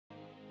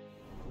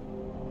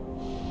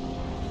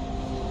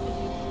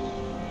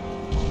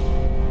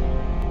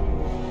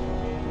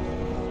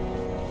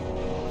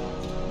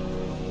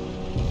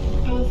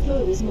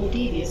is more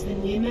devious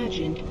than we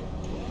imagined.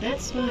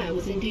 That spire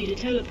was indeed a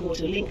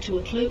teleporter linked to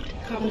a cloaked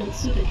Covenant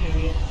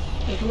supercarrier,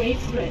 a grave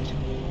threat.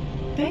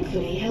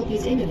 Thankfully, help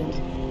is imminent.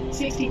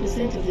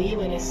 60% of the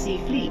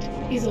UNSC fleet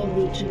is en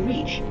route to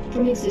Reach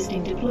from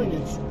existing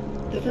deployments.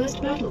 The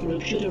first battle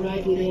group should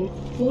arrive within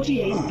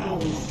 48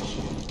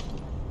 hours.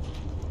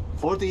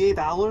 48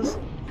 hours?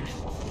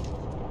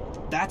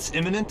 That's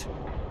imminent?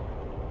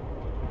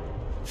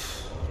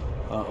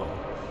 Uh-oh.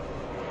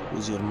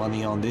 Who's your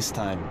money on this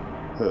time?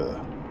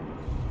 Her.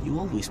 You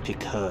always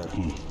pick her.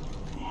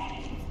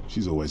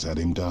 She's always had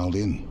him dialed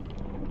in.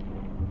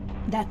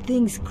 That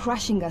thing's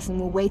crushing us and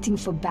we're waiting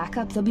for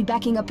backup. They'll be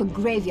backing up a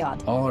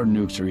graveyard. All our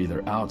nukes are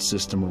either out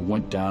system or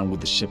went down with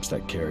the ships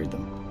that carried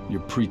them.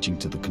 You're preaching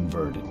to the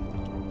converted.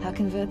 How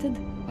converted?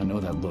 I know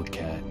that look,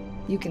 Cat.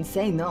 You can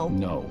say no.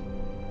 No.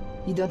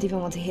 You don't even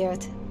want to hear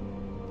it?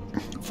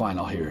 Fine,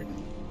 I'll hear it.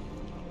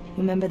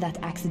 Remember that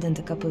accident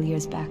a couple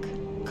years back?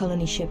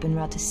 Colony ship en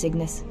route to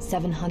Cygnus,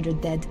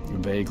 700 dead.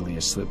 Vaguely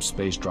a slip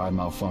space drive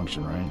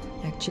malfunction, right?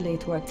 Actually,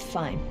 it worked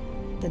fine.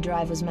 The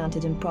drive was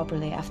mounted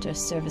improperly after a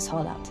service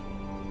haul-out.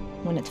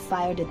 When it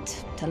fired,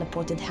 it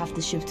teleported half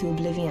the ship to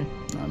oblivion.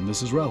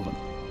 This is relevant.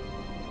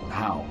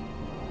 How?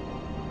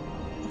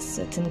 A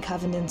certain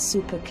Covenant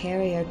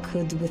supercarrier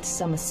could, with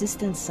some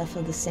assistance,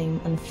 suffer the same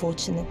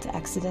unfortunate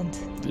accident.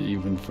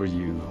 Even for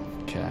you,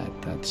 Cat,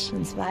 that's...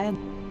 Inspired?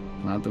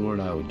 not the word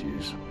I would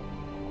use.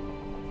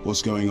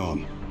 What's going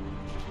on?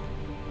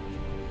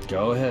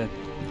 Go ahead.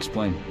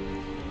 Explain.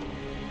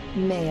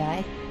 May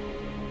I?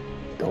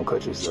 Don't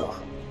cut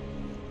yourself.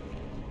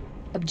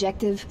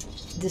 Objective: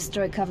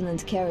 destroy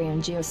Covenant carrier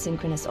in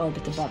geosynchronous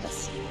orbit above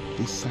us.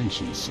 He's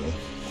sanctioned, sir.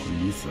 What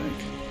do you think?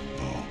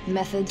 Oh.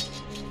 Method: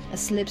 a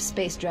slip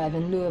space drive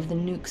in lieu of the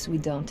nukes we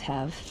don't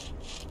have.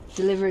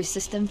 Delivery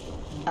system: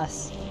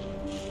 us.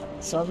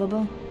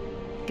 Solvable?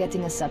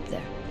 Getting us up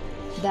there.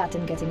 That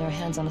and getting our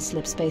hands on a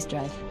slip space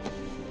drive.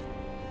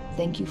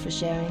 Thank you for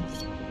sharing.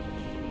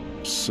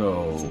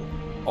 So,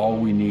 all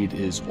we need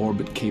is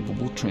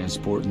orbit-capable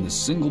transport and the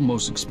single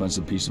most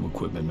expensive piece of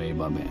equipment made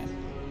by man.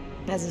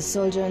 As a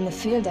soldier in the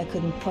field, I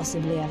couldn't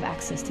possibly have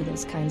access to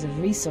those kinds of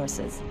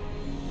resources.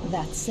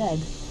 That said,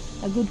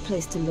 a good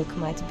place to look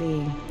might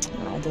be,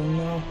 I don't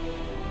know,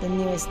 the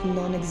nearest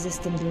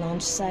non-existent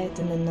launch site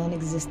in the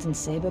non-existent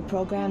Sabre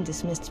program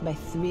dismissed by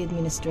 3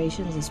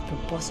 administrations as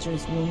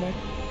preposterous rumor,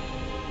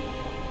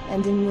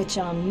 and in which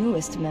our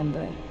newest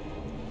member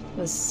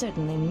was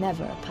certainly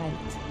never a pilot.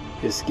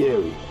 It's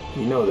scary.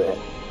 You know that.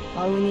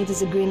 All we need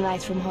is a green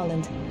light from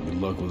Holland.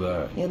 Good luck with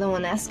that. You're the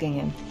one asking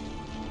him.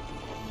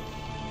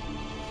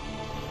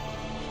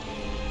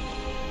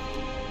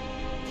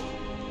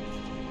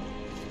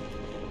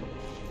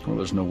 Well,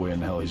 there's no way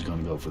in hell he's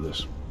gonna go for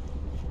this.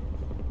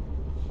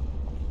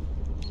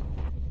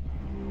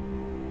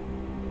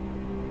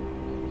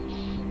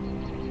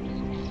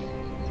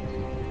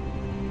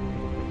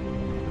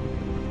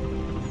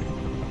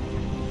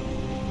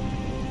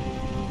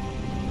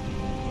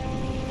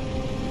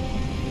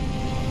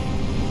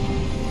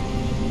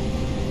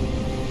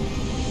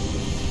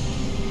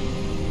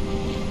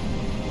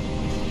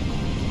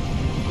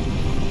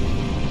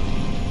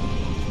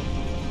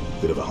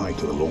 Bit of a hike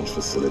to the launch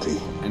facility.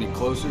 Any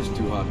closer is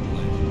too hot to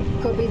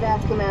land. Copy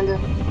that, Commander.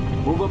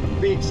 Move up the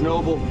beach,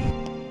 Noble.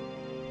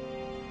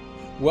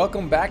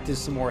 Welcome back to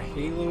some more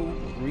Halo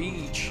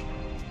Reach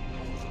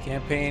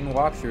campaign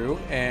walkthrough,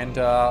 and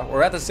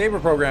we're at the Sabre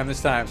program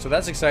this time, so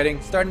that's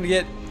exciting. Starting to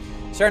get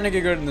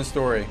good in the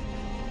story.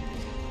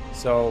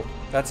 So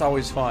that's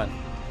always fun.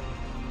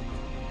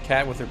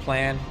 Cat with her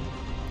plan,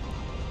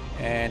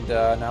 and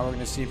now we're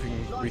gonna see if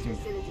we can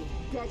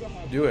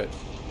do it.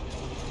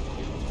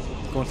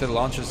 Going to the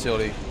launch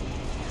facility.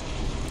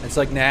 It's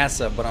like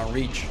NASA, but on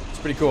Reach. It's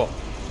pretty cool.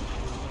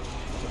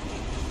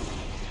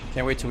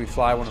 Can't wait till we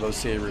fly one of those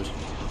Sabres.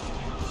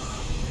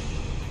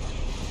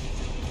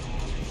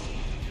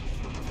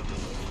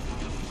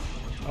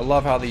 I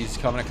love how these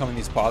come in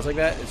these pods like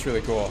that. It's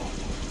really cool.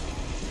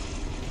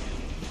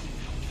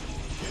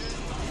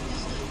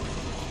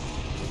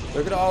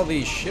 Look at all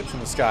these ships in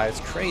the sky. It's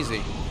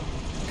crazy.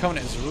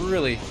 Covenant is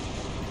really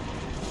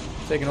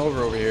taking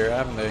over here,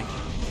 haven't they?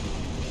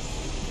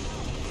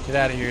 Get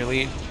out of here,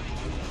 Elite.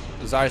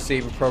 This is our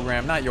Sabre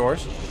program, not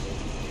yours.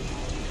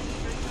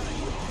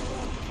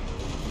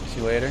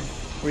 See you later.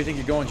 Where do you think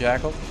you're going,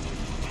 Jackal?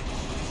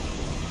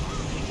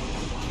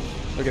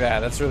 Look at that.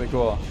 That's really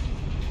cool.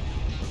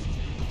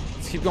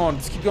 Let's keep going.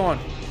 Let's keep going.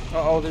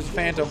 Uh-oh, there's a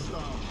Phantom.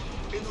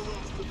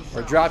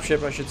 Or a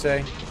dropship, I should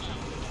say.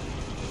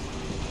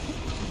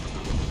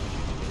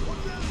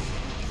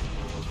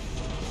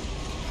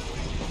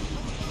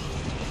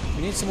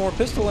 We need some more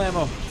pistol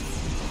ammo.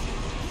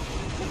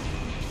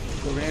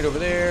 Throw a grenade over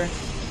there.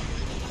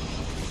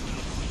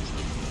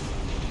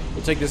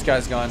 We'll take this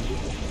guy's gun.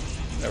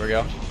 There we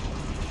go.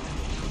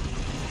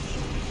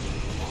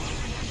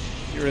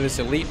 Get rid of this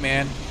Elite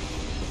man.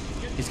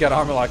 He's got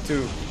armor lock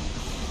too.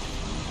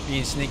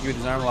 Being sneaky with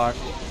his armor lock.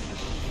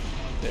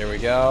 There we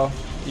go.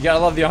 You gotta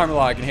love the armor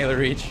lock in Halo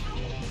Reach.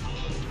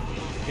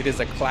 It is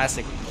a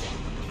classic.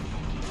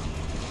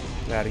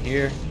 Get out of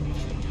here.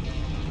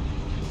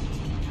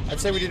 I'd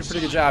say we did a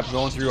pretty good job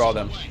going through all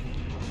them.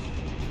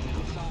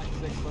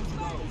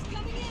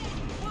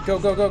 Go,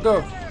 go, go,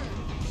 go.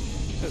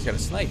 This guy's got a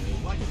snake.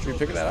 Should we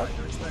pick that up?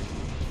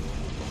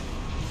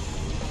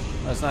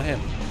 No, that's not him.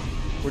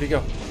 Where'd he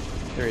go?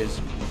 There he is.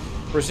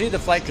 Proceed to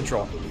flight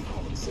control.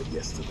 Said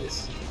yes to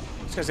this.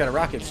 This guy's got a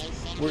rockets.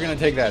 We're gonna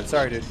take that.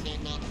 Sorry, dude.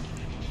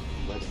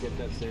 Let's get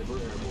that Sabre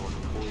airborne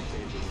before he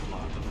changes his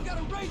mind. We got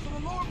a raid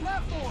from the lower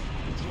platform!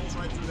 Controls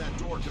right through that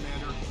door,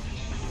 Commander.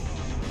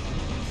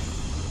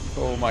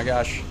 Oh my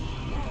gosh.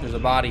 There's a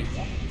body.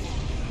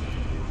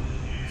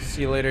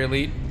 See you later,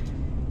 Elite.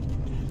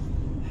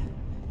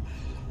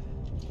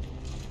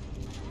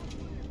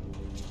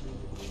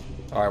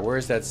 Alright,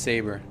 where's that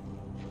Sabre?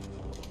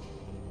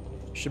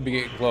 Should be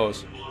getting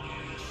close.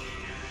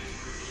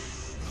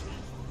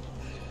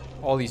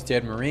 All these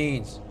dead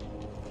Marines.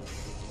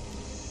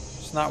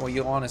 It's not what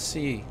you want to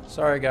see.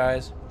 Sorry,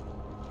 guys.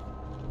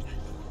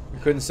 We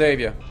couldn't save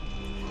you.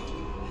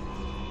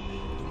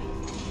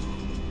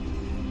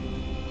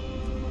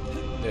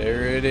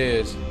 There it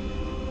is.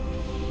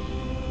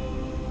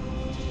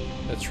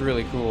 That's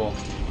really cool.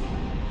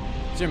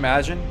 Could you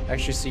imagine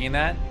actually seeing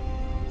that?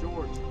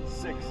 George,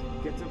 6.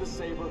 Get to the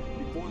Sabre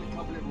before the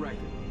Covenant wreck it.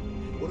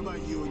 What about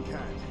you and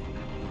Cat?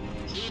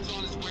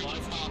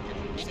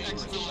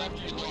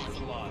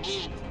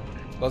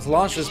 Let's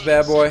launch this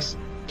bad boy.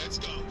 Let's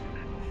go.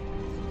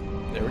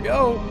 There we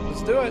go.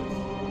 Let's do it.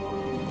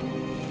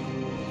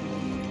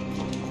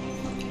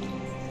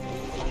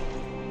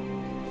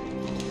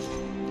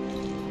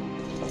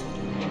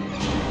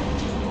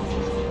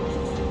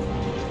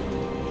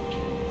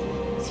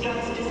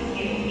 Struts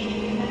disengaged.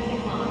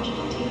 Commencing launch.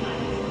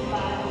 T-minus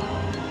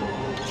 5, 4,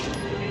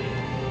 3,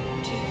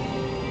 2.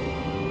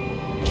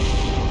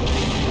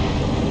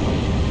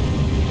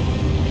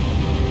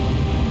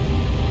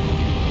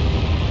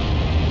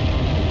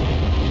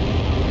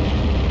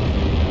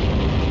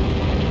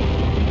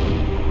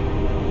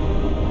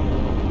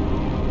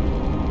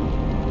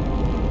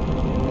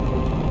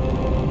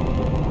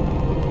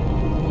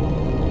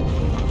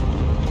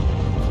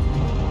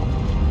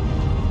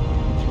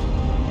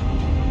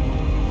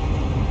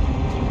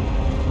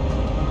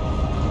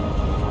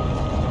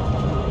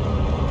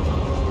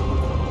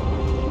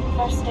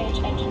 First stage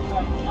engine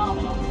burn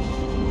nominal.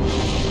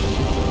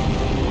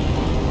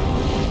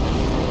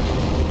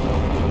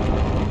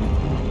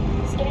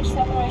 Stage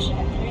separation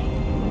in 3,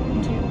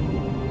 2,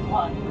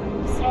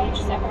 1. Stage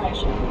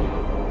separation.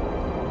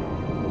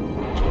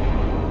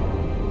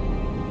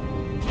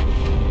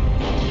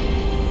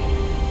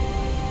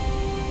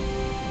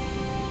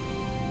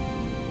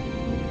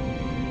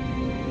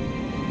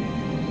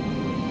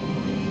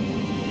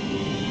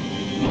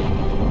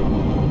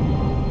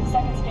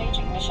 Second stage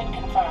ignition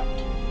confirmed.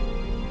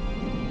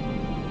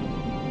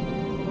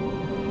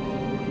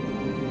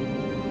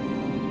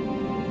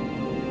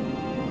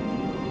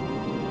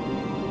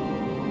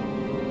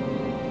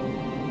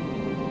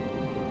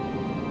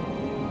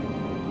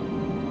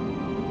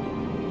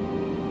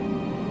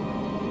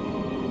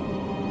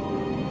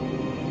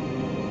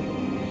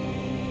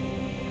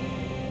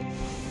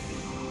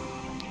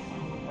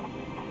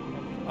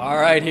 All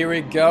right, here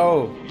we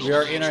go. We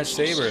are in our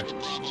Sabre.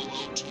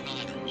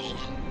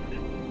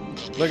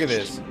 Look at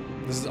this.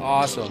 This is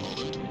awesome.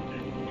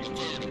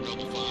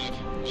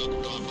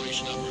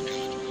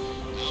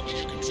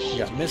 We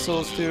got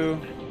missiles too.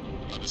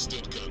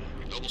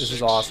 This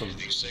is awesome.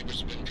 These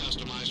Sabres have been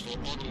customized for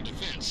orbital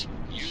defense.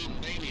 You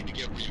may need to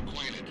get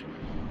reacquainted.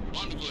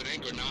 Rendezvous at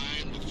Anchor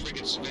 9 with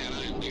frigate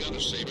Savannah and the other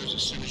Sabres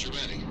as soon as you're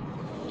ready.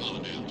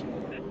 On and out.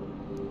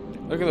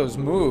 Look at those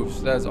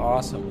moves. That's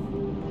awesome.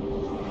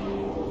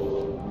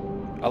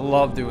 I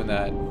love doing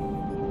that. I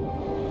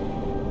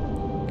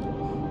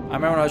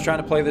remember when I was trying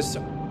to play this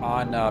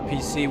on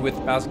PC with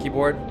mouse and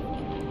keyboard,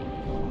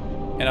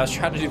 and I was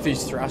trying to do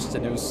these thrusts,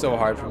 and it was so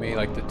hard for me.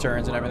 Like the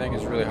turns and everything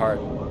is really hard.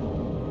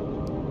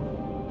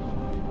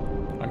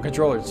 On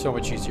controller, it's so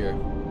much easier.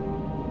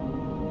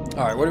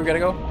 All right, where do we gotta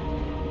go?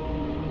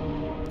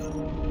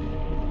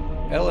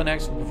 L and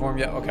X will perform.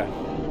 Yeah, okay.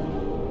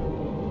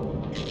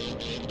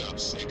 About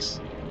 6.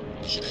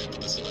 You should head to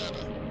the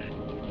Savannah.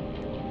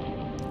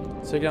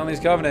 Let's take down these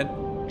Covenant.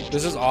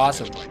 This is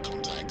awesome.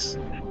 Contacts.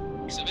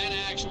 Savannah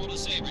actual to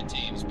Sabre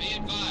teams. Be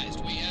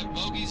advised, we have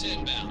bogeys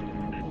inbound.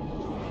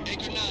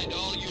 Anchor 9 to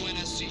all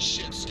UNSC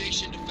ships.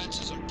 Station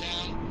defenses are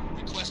down.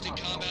 Requesting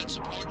combat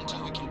support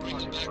until we can bring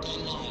them back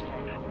online.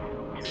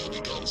 Here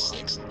we go,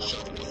 6.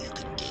 Show them what you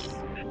can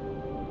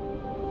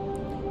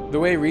do. The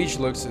way Reach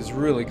looks is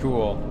really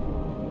cool.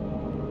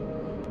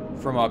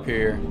 From up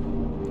here.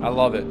 I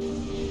love it.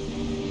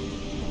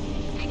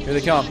 Here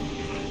they come.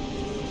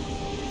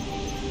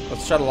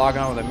 Let's try to log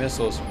on with the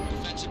missiles.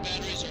 Defensive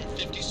batteries are at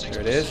 56%.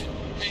 There it is.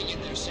 Hang in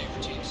there, Sabre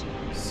teams.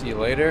 See you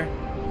later.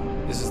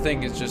 This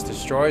thing is just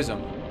destroys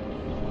them.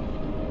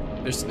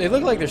 They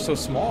look like they're so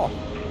small.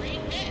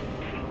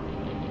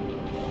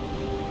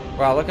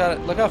 Wow, look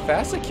how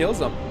fast it kills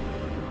them.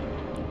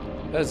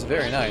 That is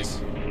very nice.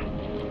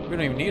 We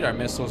don't even need our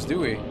missiles, do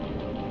we?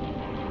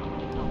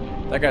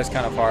 That guy's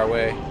kind of far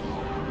away.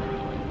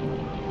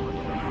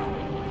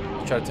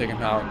 Try to take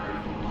him out.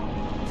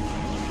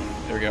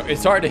 There we go.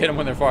 It's hard to hit them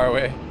when they're far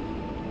away.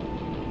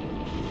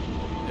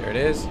 There it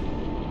is.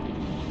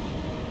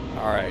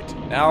 Alright.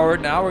 Now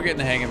we're getting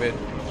the hang of it.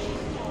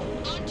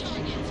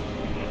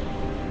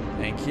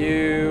 Thank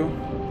you.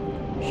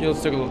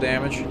 Shields took a little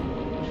damage.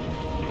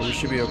 But we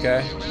should be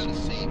okay.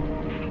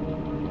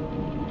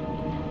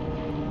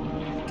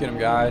 Get them,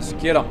 guys.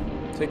 Get them.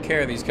 Take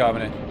care of these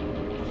Covenant.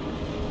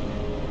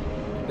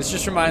 This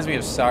just reminds me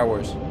of Star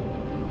Wars.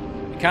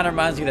 It kind of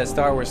reminds me of that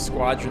Star Wars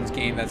Squadrons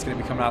game that's going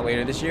to be coming out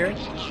later this year,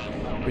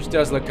 which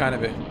does look kind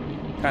of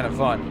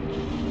fun.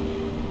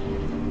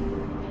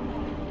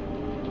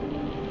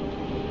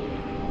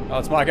 Oh,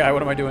 it's my guy.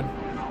 What am I doing?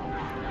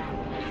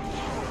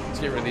 Let's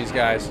get rid of these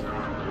guys.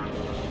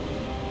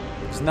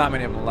 There's not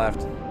many of them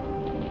left.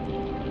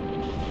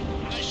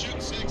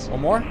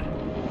 One more?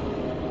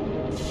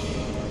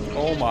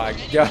 Oh my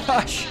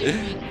gosh.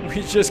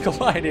 We just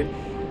collided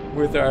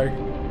with our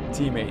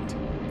teammate.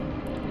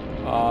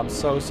 I'm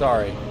so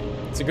sorry.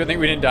 It's a good thing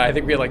we didn't die. I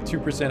think we had like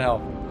 2%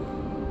 health.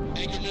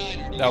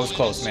 That was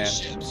close, man.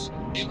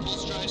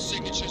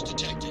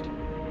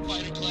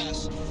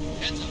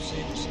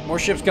 More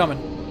ships coming.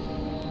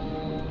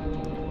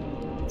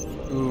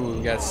 Ooh,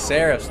 we got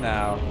Seraph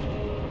now.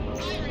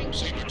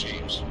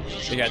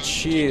 They got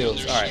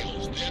shields. Alright.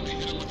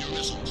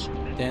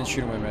 Then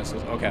shoot them with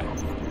missiles. Okay.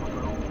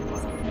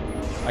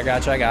 I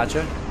gotcha, I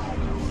gotcha.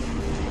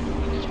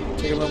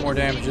 Take a little more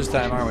damage this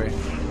time, aren't we?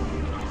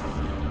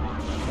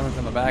 Coming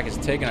from the back is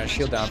taking our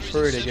shield down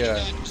pretty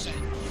good.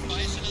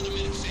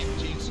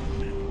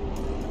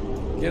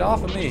 Get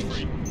off of me. I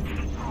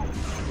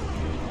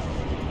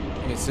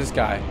think it's this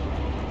guy.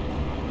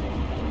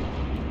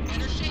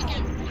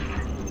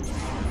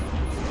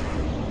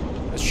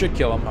 That should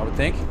kill him, I would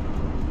think.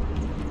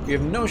 We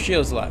have no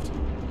shields left.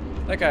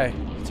 That guy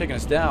is taking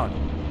us down.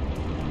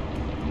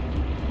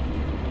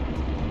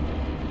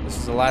 This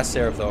is the last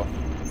Seraph, though.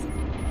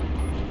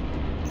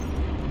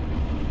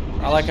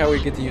 I like how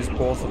we get to use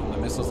both of them, the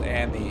missiles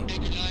and the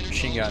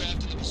machine gun.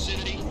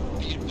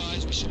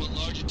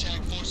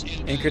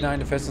 Anchor 9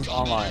 defenses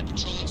online.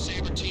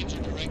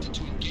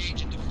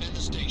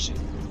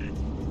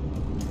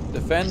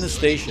 Defend the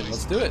station.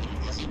 Let's do it.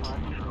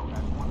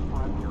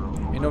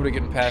 Ain't nobody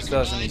getting past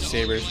us in these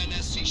Sabres.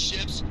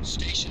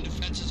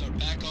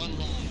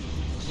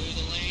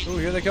 Ooh,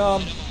 here they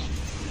come.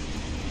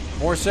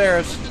 More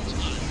Seraphs.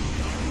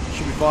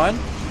 Should be fun.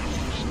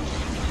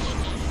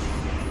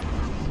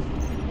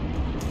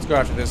 Let's go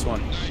after this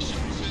one.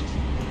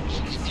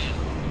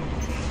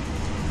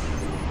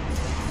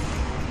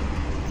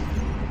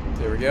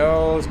 There we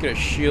go. Let's get our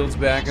shields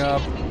back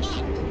up.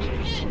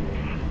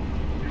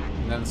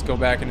 And then let's go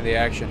back into the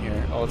action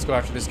here. Oh, let's go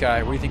after this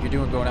guy. What do you think you're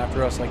doing going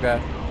after us like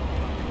that?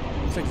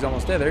 Looks like he's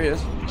almost dead. There he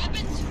is.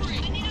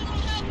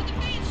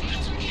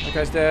 That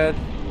guy's dead.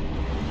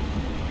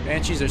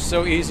 Banshees are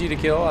so easy to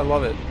kill. I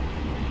love it.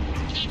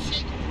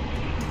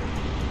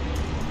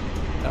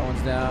 That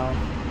one's down.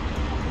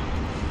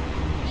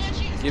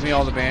 Give me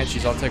all the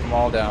Banshees. I'll take them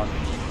all down.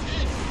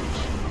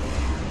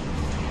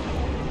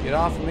 Get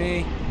off of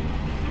me.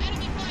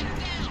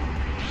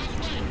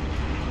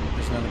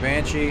 There's another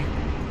Banshee.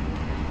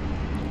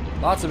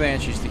 Lots of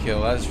Banshees to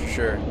kill, that is for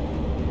sure.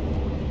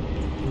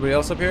 Anybody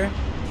else up here?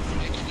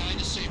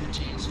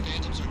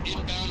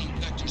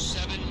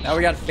 Now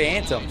we got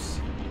Phantoms.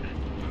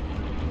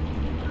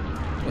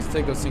 Let's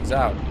take those things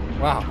out.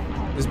 Wow,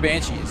 this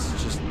Banshee is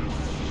just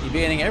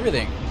evading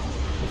everything.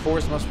 The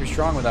force must be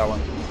strong with that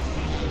one.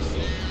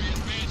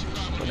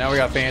 But now we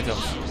got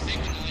Phantoms.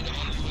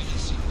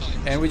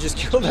 And we just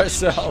killed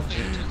ourselves.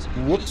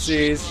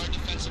 Whoopsies.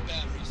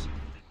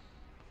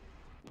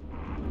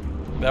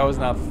 That was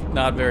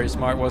not very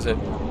smart, was it?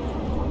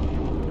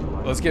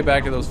 Let's get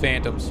back to those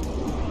Phantoms.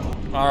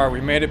 Alright,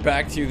 we made it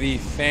back to the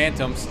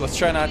Phantoms. Let's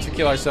try not to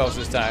kill ourselves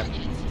this time.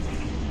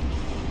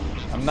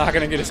 I'm not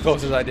going to get as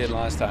close as I did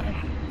last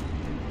time.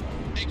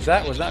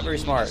 That was not very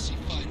smart.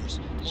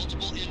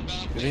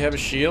 Do they have a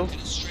shield?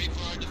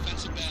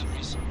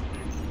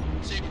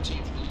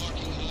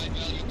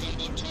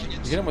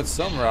 We hit them with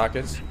some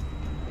rockets.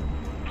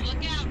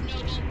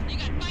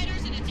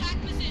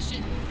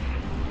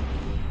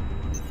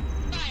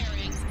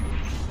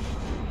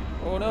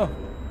 Oh no,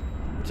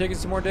 we're taking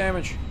some more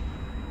damage.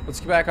 Let's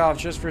get back off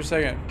just for a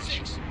second.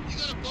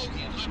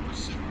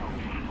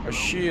 Our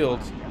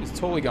shield is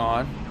totally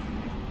gone.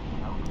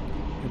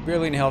 We have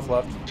barely any health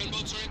left.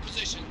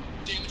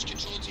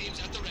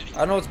 I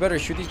don't know what's better,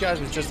 shoot these guys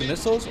with just the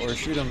missiles or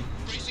shoot them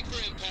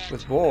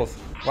with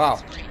both. Wow,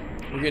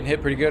 we're getting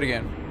hit pretty good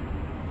again.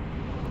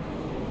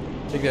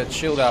 Take that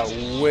shield out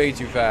way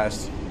too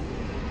fast.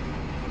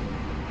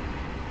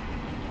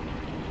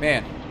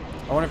 Man,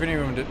 I wonder if any of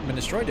them have been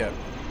destroyed yet.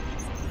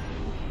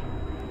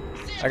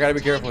 I gotta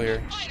be careful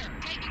here.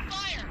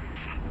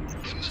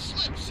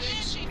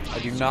 I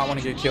do not want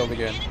to get killed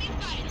again.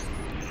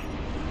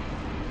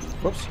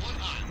 Whoops.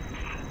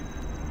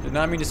 Did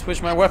not mean to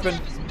switch my weapon.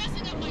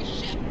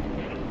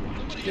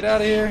 Get out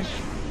of here.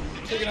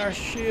 Taking our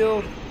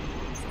shield.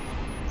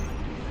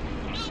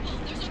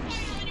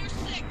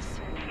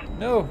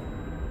 No.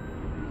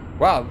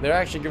 Wow, they're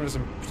actually giving us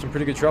some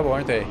pretty good trouble,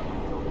 aren't they?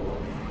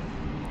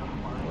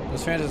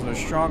 Those phantoms are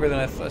stronger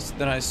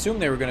than I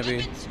assumed they were going to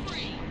be.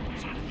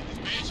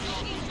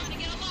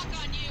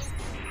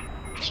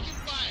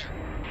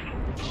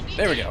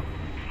 There we go.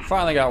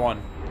 Finally got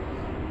one.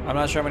 I'm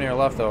not sure how many are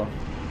left though.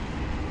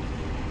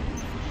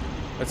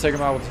 Let's take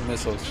them out with some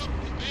missiles.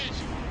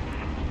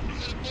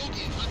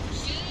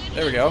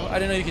 There we go. I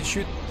didn't know you could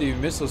shoot the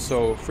missiles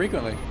so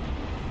frequently.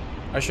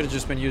 I should have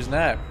just been using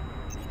that.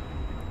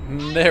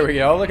 There we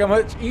go. Look how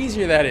much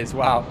easier that is.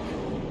 Wow.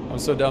 I'm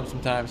so dumb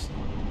sometimes.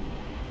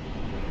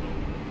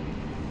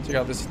 Check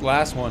out this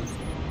last one.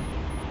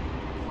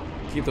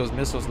 Keep those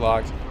missiles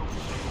locked.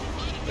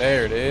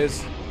 There it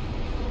is.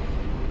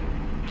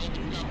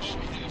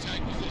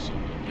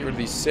 Get rid of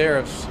these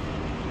Seraph.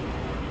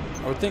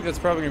 I would think that's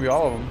probably going to be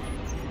all of them.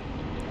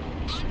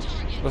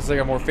 Unless they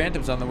got more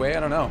Phantoms on the way. I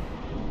don't know.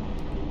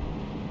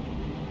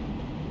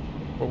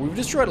 But we've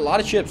destroyed a lot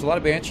of ships. A lot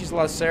of Banshees, a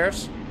lot of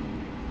Seraphs.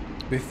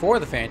 Before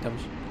the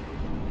Phantoms.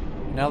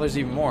 Now there's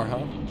even more,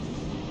 huh?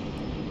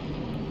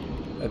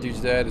 That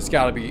dude's dead. It's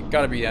gotta be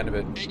the end of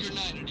it. Anchor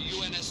 9 to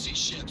UNSC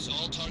ships.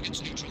 All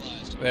targets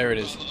neutralized. There it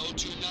is. Bravo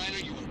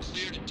 029er, you are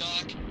clear to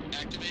dock.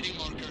 Activating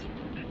marker.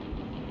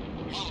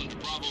 Holland to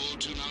Bravo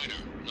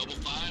 029er. Noble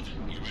 5,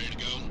 you ready to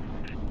go?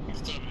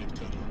 Affirmative,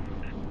 Colonel.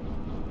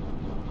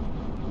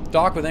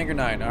 Dock with Anchor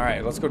 9.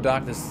 Alright, let's go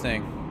dock this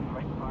thing.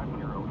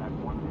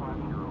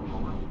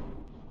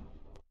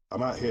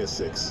 I'm out here,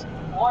 6.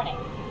 Warning.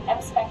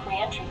 M-Spec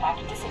re-entry pack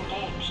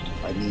disengaged.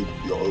 I need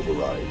your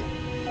override.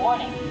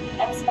 Warning.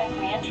 M-Spec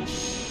re-entry.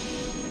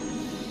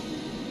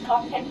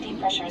 Cockpit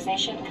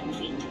depressurization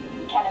complete.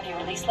 Canopy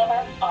release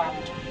lever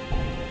armed.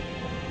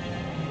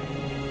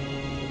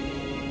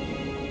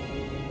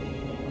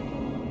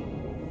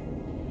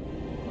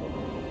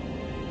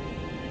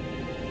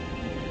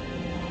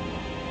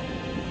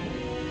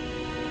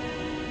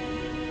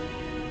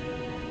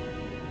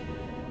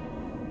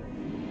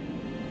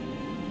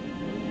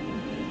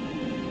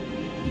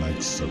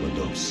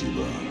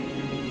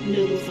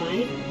 Noble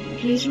 5,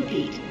 please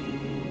repeat.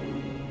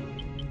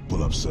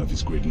 Pull up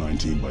surface grid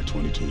 19 by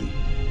 22.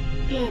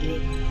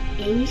 Gladly.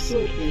 Only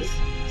salt base,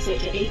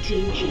 sector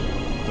 18G.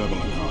 Thermal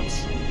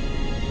enhance.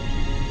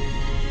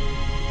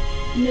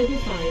 Noble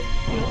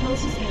 5, your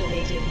pulse is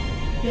elevated.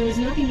 There is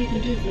nothing you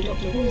can do for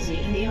Dr. Halsey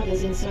and the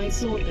others inside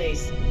Sword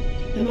Base.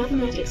 The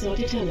mathematics are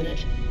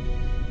determinate.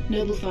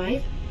 Noble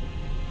 5?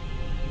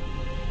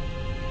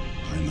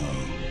 I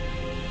know.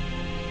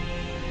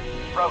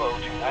 Bravo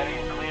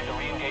 29er, you're cleared to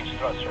re-engage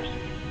thrusters.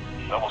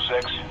 Noble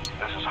 6,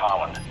 this is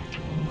Holland.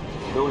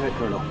 Go ahead,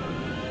 Colonel.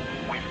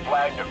 We've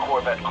flagged a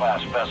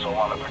Corvette-class vessel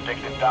on the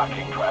predicted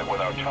docking track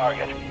with our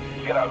target.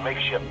 Get our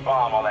makeshift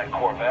bomb on that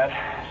Corvette,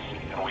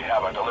 and we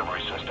have our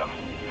delivery system.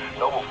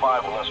 Noble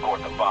 5 will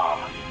escort the bomb.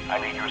 I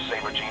need your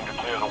Sabre team to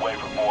clear the way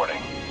for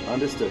boarding.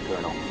 Understood,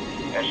 Colonel.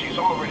 As she's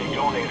already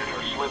donated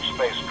her slip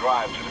space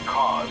drive to the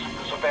cause,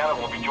 the Savannah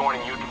will be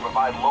joining you to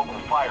provide local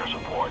fire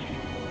support.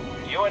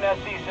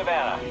 UNSC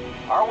Savannah.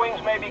 Our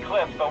wings may be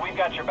clipped, but we've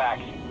got your back.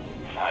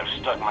 I've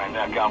stuck my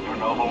neck out for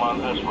Noble on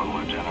this one,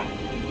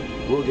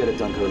 Lieutenant. We'll get it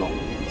done, Colonel.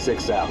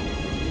 6 out.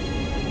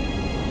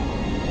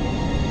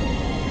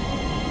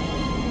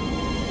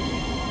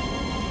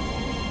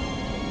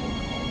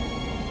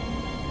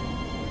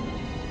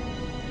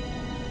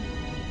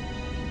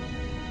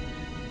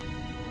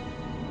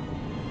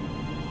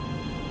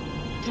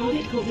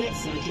 Target Corvette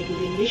sighted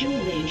within visual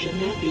range of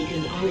nav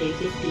beacon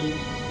RA-15.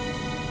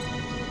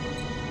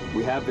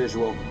 We have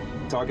visual.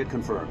 Target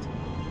confirmed.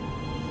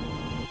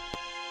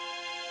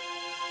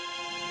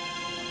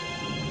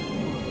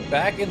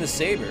 Back in the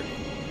Sabre.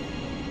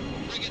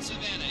 Frigate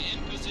Savannah in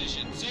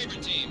position. Sabre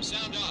team,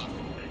 sound off.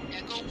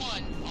 Echo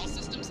 1, all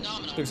systems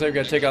nominal. Looks like we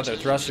gotta take out their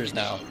thrusters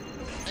now.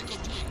 Echo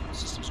 3,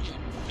 systems good.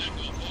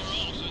 Echo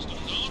 4, all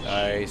systems on.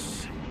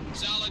 Nice.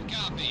 Solid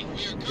copy.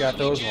 We are Got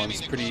those jamming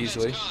ones the pretty Corvette's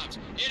easily. comms.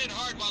 Hit it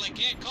hard while it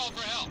can't call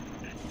for help.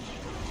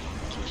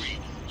 Agreed.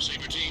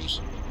 Sabre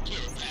teams, clear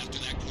a path to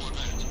that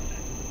Corvette.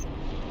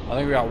 I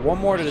think we got one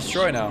more to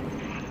destroy now.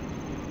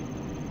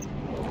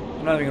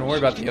 I'm not even gonna worry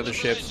about the other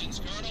ships.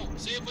 Engines, Colonel.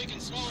 See if we can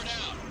slow her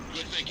down.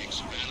 Good thinking,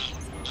 Savannah.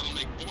 That'll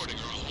make boarding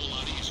her a whole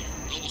lot easier.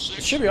 Noble 6,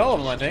 It should be all of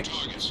them, I think.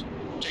 targets.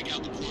 Take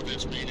out the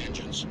Corvette's main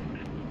engines.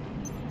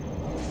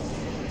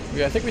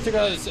 Yeah, I think we took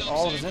out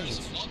all of his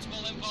engines. Multiple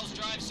impulse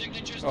drive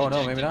signatures Oh no,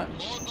 detected. maybe not.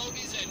 More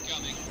bogies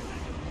incoming.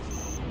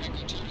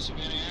 Echo 2 to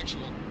Savannah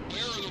Actual.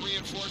 Where are the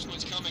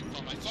reinforcements coming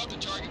from? I thought the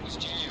target was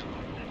jammed.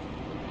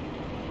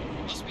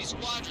 Must be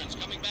squadrons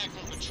coming back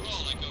from patrol,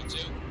 Echo 2.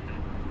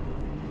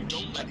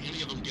 Don't let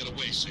any of them get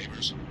away,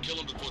 Sabres. Kill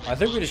them before they I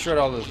think we find destroyed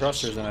all the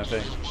thrusters in that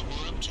thing. what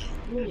we're up to.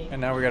 Warning.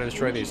 And now we gotta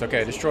destroy these.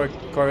 Okay, destroy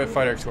Corvette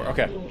Fighter Explorer.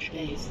 Okay, Launch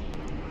base.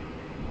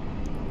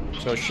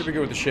 so it should be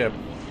good with the ship.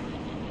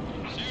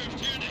 Sheriff,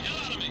 tearing the hell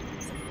out of me.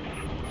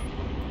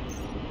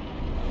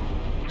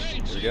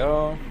 There we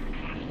go.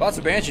 Lots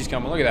of Banshees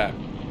coming. Look at that.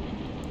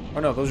 Oh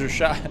no, those are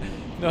shot.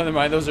 No, never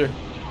mind. Those are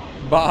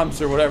bombs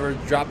or whatever,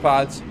 drop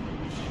pods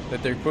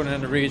that they're putting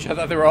into reach. I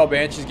thought they were all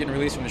Banshees getting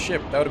released from the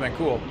ship. That would have been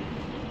cool.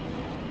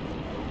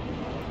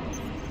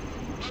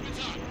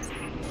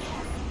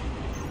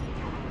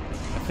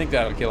 I think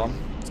that'll kill him.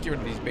 Let's get rid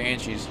of these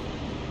banshees.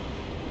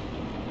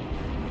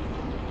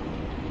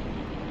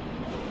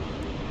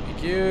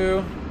 Thank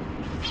you.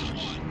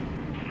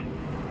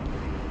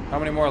 How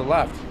many more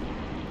left?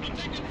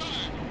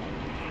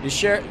 These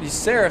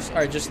Seraphs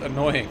are just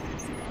annoying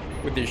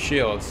with their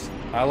shields.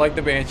 I like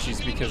the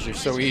banshees because they're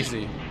so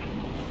easy.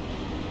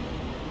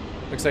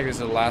 Looks like this is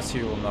the last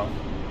fuel, though.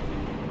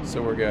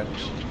 So we're good.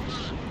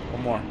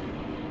 One more.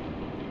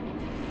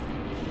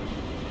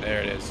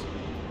 There it is.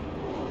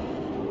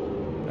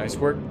 Nice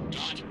work.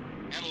 Dot.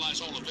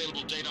 Analyze all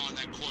available data on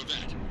that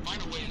Corvette.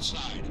 Find a way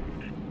inside.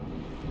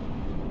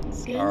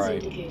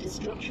 Scans indicate a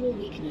structural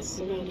weakness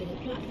surrounding a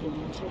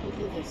platform on top of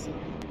the vessel.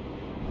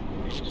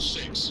 Level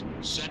 6.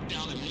 Set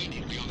down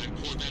immediately on that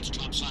Corvette's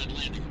topside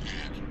landing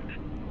pad.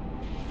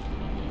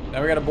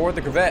 Now we gotta board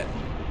the Corvette.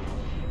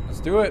 Let's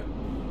do it.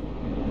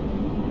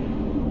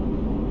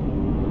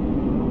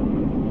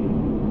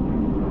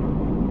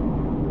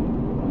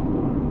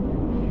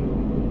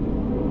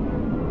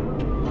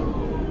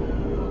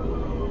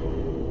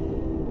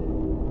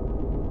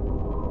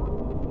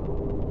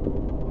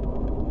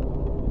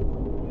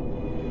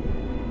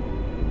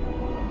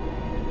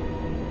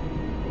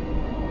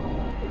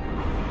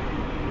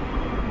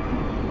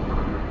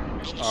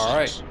 All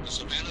right. The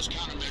Savannah's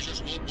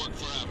countermeasures won't work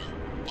forever.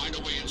 Find a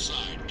way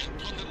inside and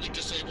permanently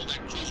disable that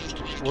cruiser's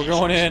communication. We're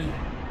going in.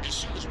 As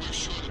soon as we're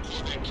sure the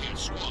Corvette can't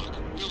squawk,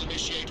 we'll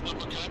initiate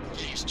uppercut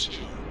phase 2.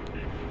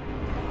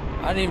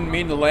 I didn't even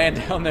mean to land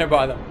down there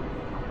by them.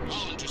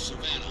 Holland to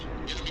Savannah.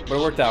 Enemy But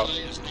it worked out.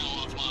 relay is now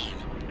offline.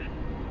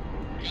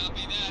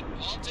 Copy that.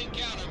 Halting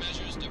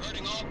countermeasures,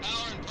 diverting all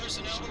power and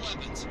personnel to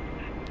weapons.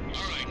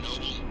 All right,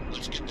 Noble.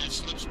 Let's get that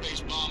slip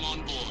space bomb on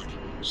board.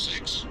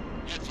 6.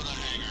 Head for the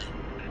hangar.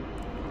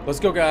 Let's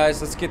go,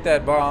 guys. Let's get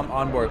that bomb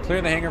on board.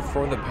 Clear the hangar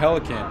for the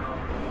Pelican.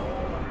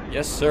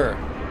 Yes, sir.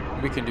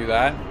 We can do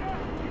that.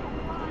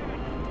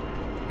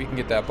 We can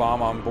get that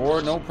bomb on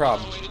board. No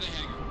problem. Way to the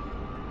hangar.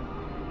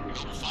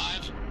 Noble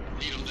 5.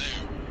 Meet him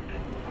there.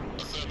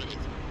 Affirmative.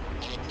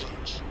 On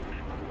approach.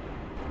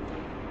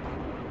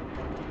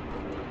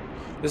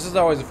 This is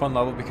always a fun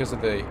level because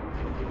of the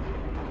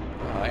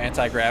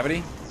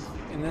anti-gravity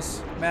in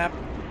this map.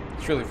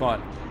 It's really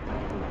fun.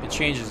 It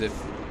changes it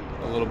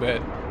a little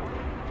bit.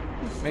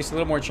 Makes it a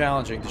little more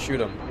challenging to shoot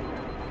them.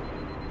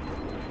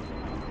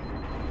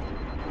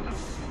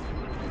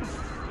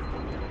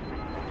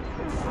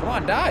 Come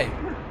on, die!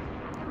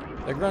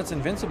 That grunt's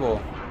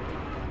invincible.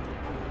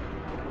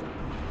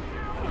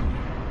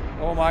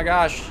 Oh my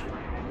gosh.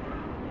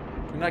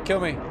 Do not kill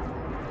me.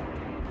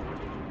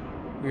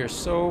 We are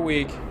so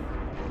weak.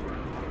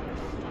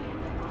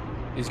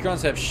 These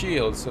grunts have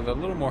shields, so they're a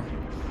little more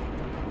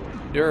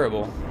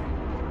durable.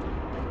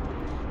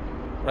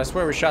 But I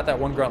swear we shot that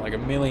one grunt like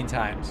 1,000,000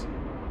 times.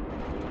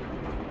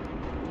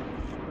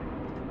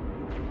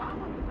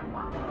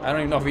 I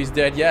don't even know if he's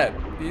dead yet.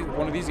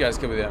 One of these guys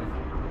could be them.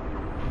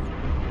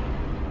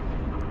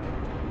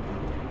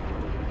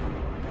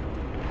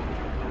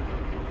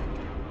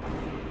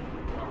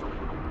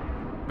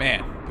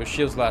 Man, those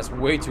shields last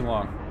way too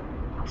long.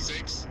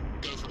 6.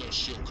 Go for those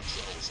shield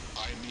controls.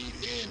 I need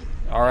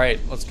in. Alright,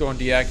 let's go and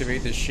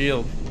deactivate this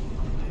shield.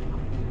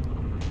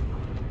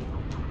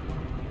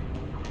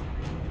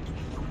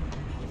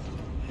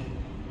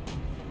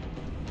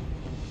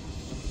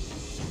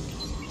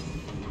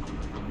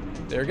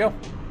 There we go.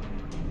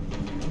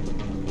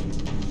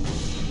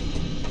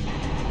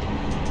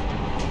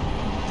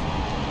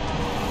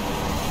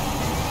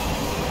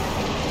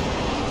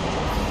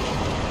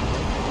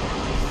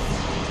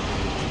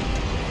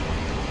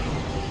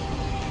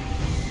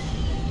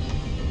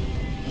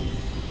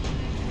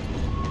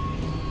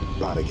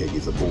 Rider keg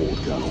is aboard,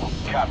 Colonel.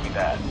 Copy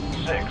that.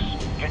 6.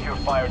 Get your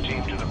fire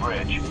team to the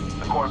bridge.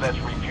 The Corvette's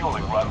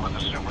refueling run with the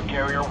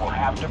supercarrier will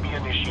have to be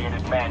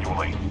initiated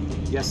manually.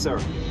 Yes, sir.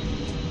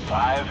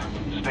 5.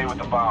 Stay with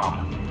the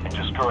bomb and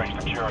discourage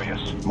the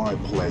curious. My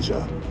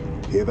pleasure.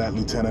 Hear that,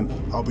 Lieutenant?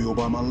 I'll be all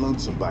by my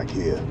lonesome back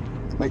here.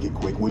 Make it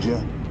quick, would ya?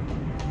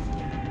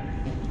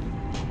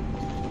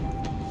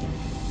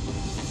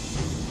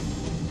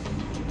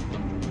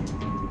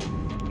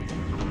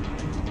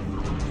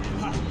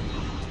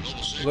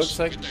 Looks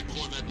like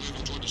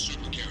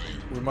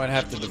we might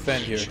have to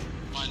defend here.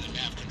 Find the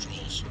nav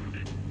controls.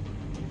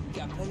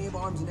 Got plenty of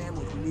arms and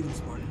ammo if we need them,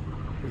 Spartan.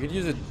 We could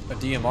use a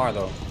DMR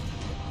though.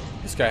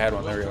 This guy had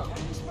one. There we go.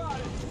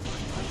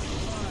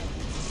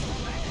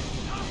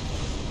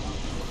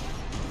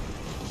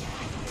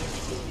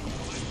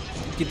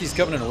 Get these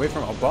Covenant away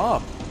from a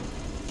bomb.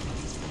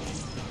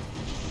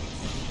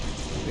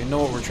 They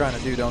know what we're trying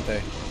to do, don't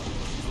they?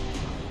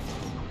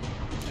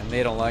 And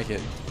they don't like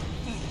it.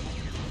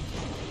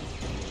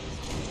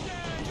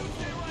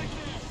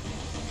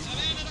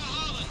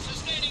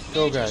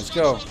 Go, guys,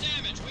 go.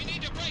 We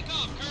need to break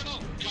off, Colonel.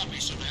 Copy,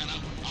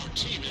 Savannah. Our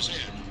team is in.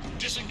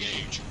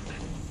 Disengage.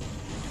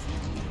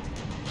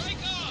 Break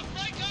off!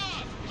 Break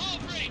off! Hull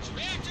breach!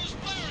 Reactor's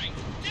flaring!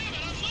 Damn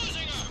it, I'm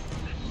losing her!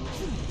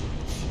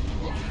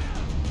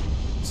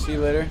 See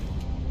you later.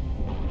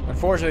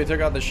 Unfortunately, they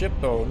took out the ship,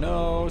 though.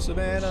 No,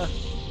 Savannah.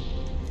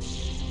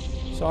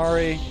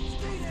 Sorry.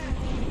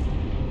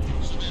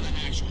 Savannah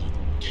Actual,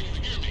 can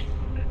you hear me?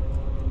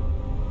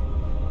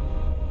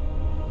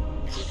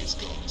 Cricket's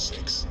gone,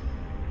 6.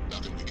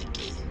 Nothing we can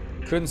do.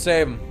 Couldn't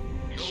save him.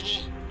 Noble,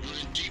 you're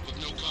in deep with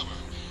no cover.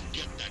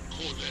 Get that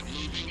Corvette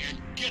moving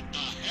and get the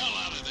hell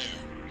out of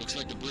there. Looks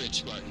like the bridge,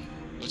 Spartan.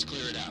 Let's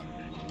clear it out.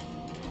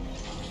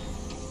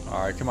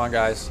 Alright, come on,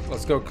 guys.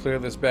 Let's go clear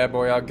this bad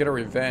boy out. Get a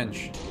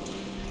revenge.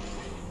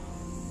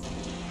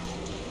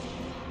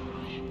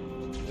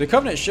 The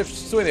Covenant ships,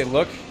 just the way they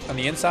look on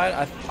the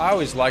inside, I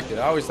always liked it.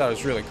 I always thought it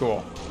was really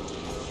cool.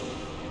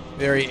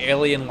 Very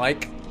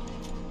alien-like.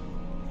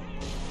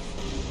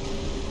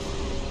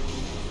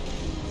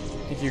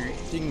 Think you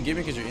can get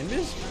me because you're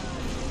invis?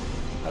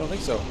 I don't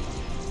think so.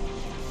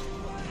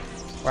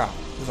 Wow,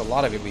 there's a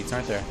lot of elites,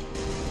 aren't there?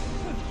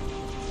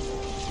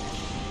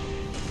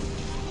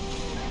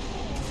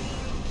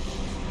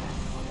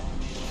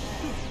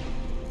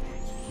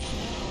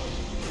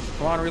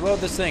 Come on, reload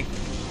this thing.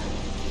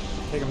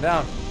 Take him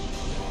down.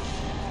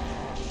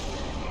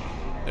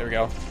 There we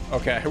go.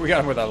 Okay, we got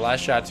him with our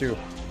last shot too.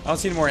 I don't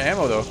see any more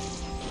ammo though.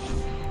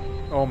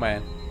 Oh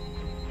man.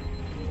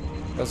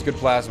 That's good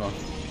plasma.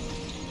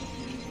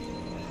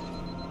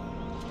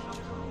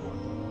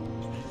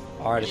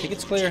 Alright, I think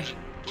it's clear.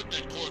 Put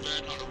that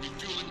Corvette on a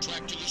refueling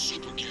track to the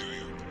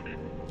supercarrier.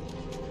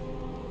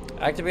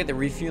 Activate the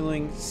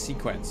refueling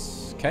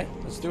sequence. Okay,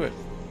 let's do it.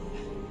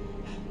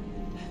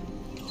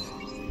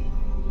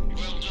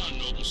 Well done,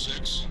 Noble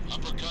 6.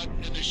 Uppercut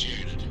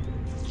initiated.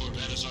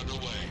 Corvette is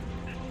underway.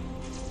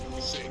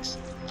 6.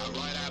 Our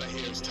ride out of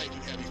here is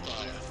taking heavy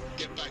fire.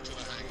 Get back to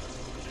the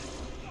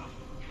hangar.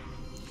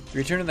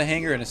 Return to the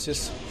hangar and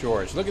assist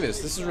George. Look at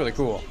this. This is really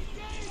cool.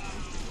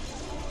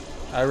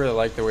 I really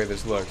like the way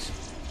this looks.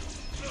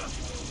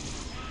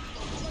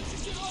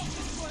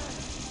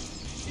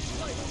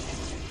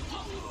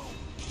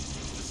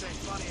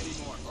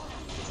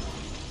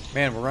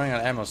 Man, we're running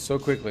out of ammo so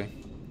quickly.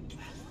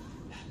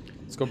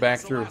 Let's go back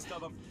through.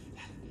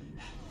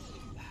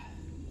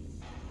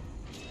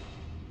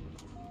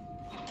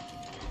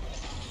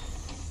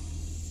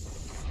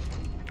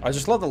 I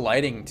just love the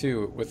lighting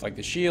too, with like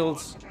the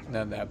shields and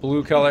then that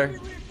blue color.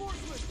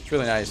 It's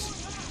really nice.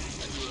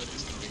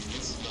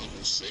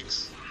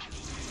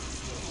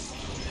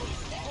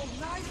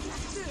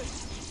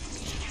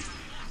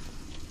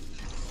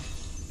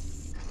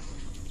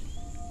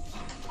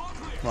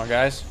 Come on,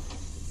 guys.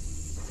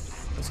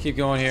 Let's keep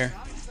going here.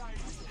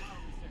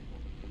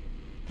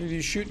 Who are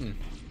you shooting?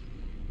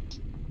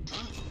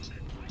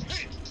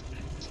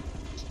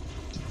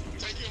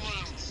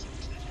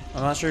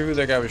 I'm not sure who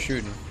that guy was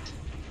shooting.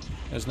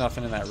 There's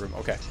nothing in that room.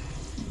 Okay.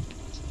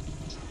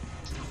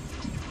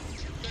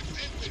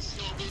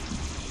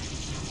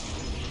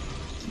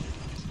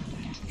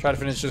 Try to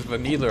finish this with a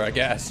needler, I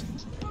guess.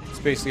 That's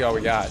basically all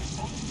we got.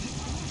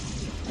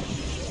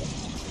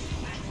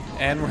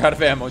 And we're out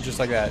of ammo, just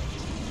like that.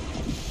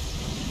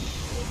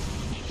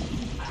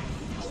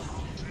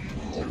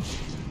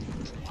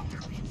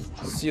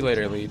 See you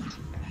later, lead.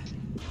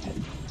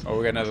 Oh,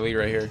 we got another lead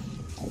right here.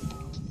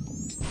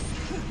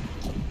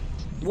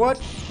 What?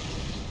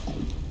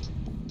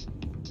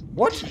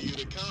 What?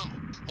 This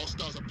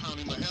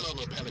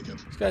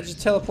guy just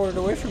teleported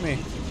away from me.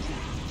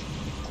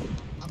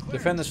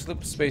 Defend the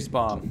slip space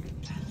bomb.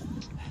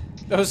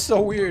 That was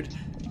so weird.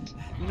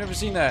 I've never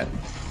seen that.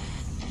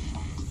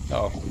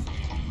 Oh.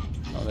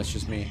 Oh, that's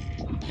just me.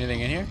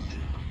 Anything in here?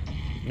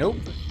 Nope.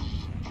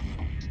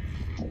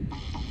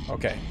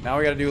 Okay, now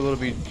we gotta do a little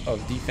bit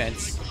of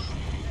defense.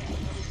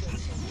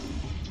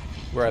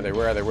 Where are they?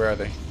 Where are they? Where are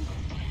they?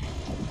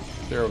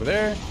 They're over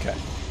there? Okay.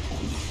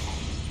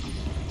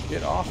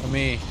 Get off of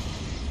me.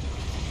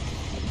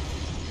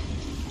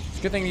 It's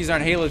a good thing these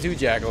aren't Halo 2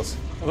 jackals.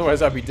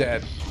 Otherwise, I'd be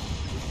dead.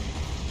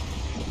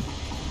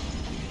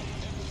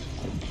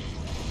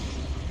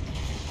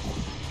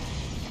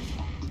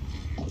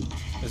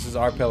 This is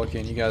our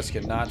Pelican. You guys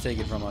cannot take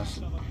it from us.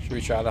 Should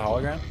we try the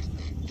hologram?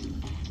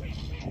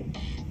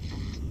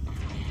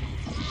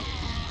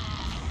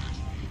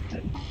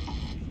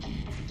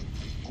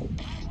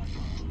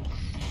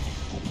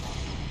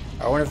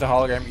 I wonder if the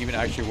hologram even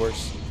actually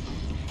works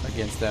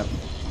against them.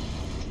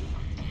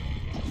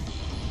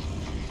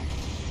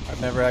 I've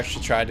never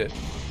actually tried it.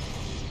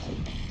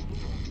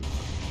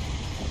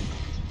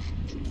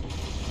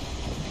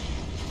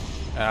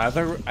 I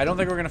don't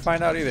think we're gonna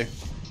find out either.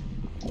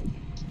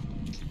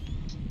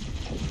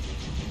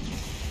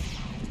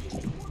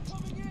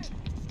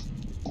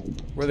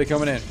 Where are they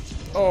coming in?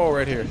 Oh,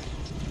 right here.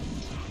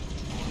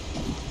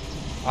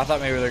 I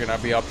thought maybe they're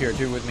gonna be up here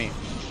too with me.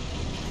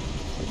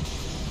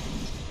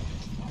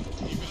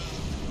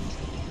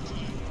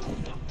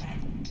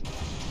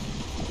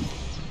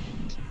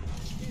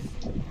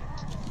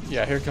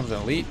 Yeah, here comes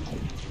an elite.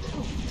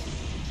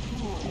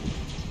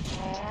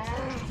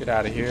 Get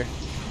out of here.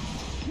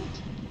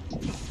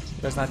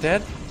 You guys not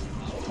dead?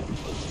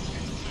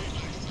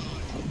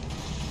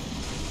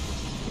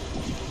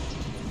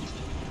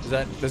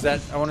 Does that,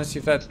 I want to see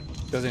if that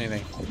Does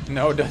anything?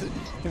 No, it doesn't.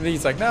 And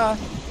he's like, nah,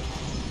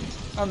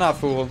 I'm not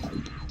fooled.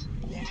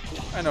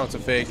 I know it's a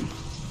fake.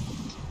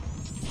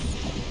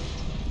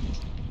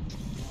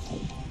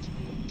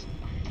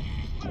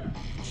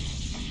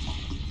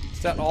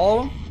 Is that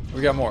all of them?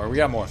 We got more. We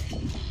got more.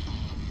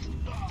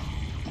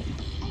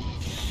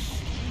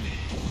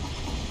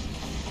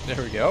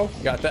 There we go.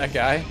 Got that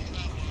guy.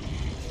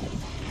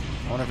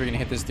 I wonder if we can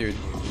hit this dude.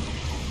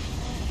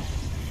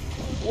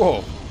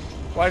 Whoa.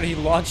 Why did he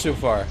launch so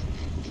far?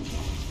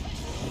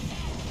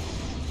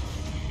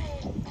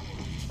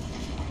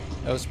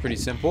 That was pretty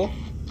simple.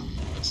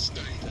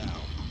 Stay down.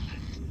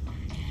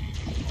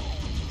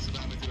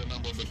 Savannah, get a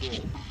number on the door.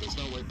 There's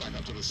no way back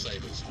up to the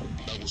Sabres.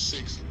 Level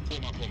 6,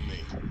 form up on me.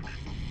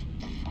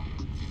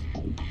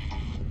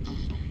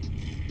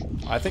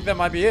 I think that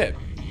might be it.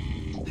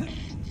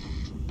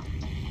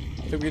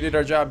 I think we did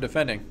our job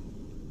defending.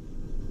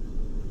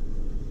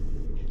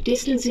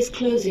 Distance is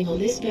closing on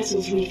this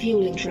vessel's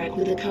refueling track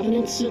with the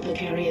Covenant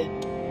supercarrier.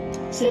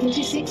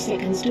 76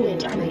 seconds to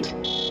endpoint.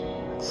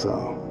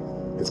 So,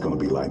 it's gonna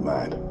be like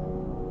mad.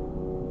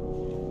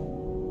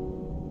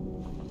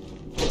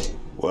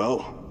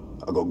 Well,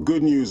 I got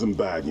good news and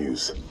bad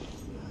news.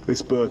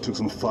 This bird took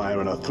some fire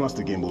and our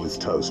thruster gimbal is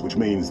toast, which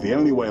means the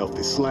only way off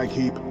this slag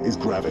heap is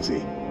gravity.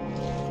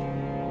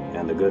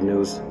 And the good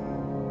news?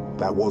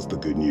 That was the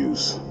good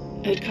news.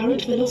 At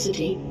current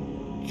velocity,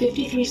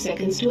 53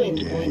 seconds to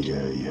endpoint.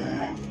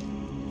 Yeah.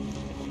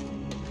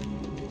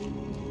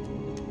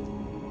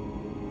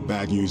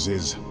 Bad news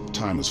is,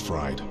 time is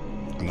fried.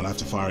 I'm gonna have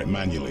to fire it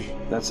manually.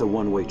 That's a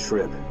one-way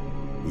trip.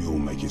 We all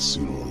make it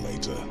sooner or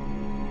later.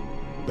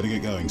 Better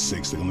get going,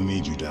 Six. They're gonna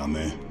need you down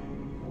there.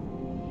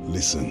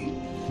 Listen,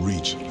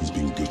 Reach has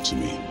been good to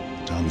me.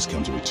 Time has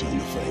come to return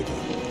the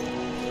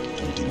favor.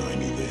 Don't deny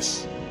me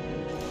this.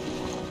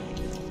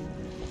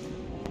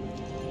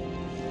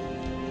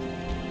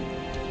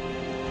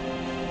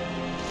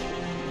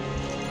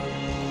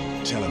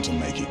 Tell him to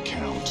make it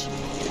count.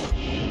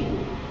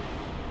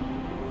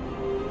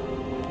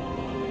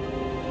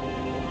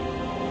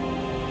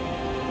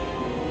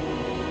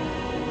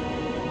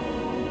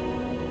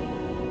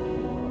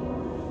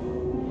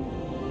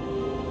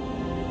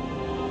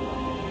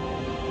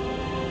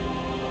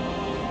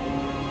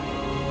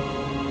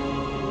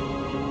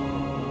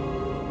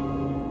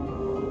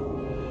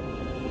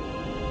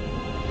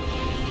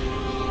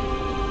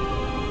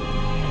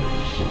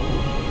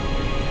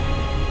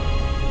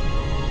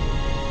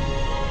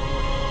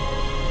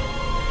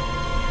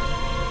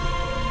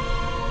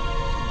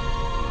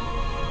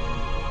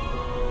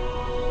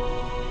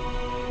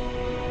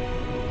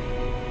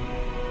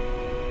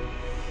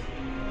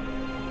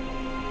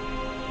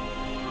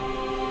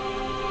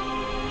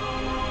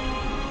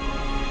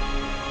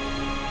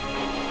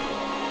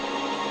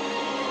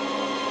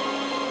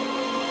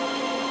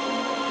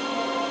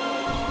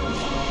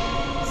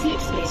 Slip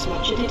space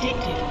rupture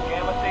detected.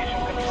 Gamma station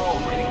control,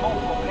 reading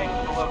multiple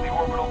pings below the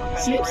orbital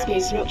defense. Slip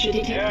space rupture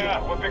detected.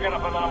 Yeah, we're picking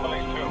up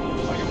anomalies too.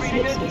 Are you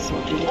reading Slip it? space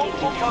rupture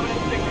Multiple detected. Covenant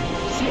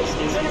signatures. Slip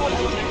space Is anyone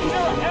rupture listening?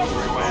 detected. They're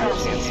everywhere.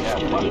 Slip space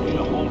rupture Yeah, must be the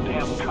detected. whole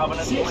damn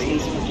Covenant Slip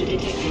fleet. space rupture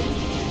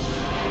detected.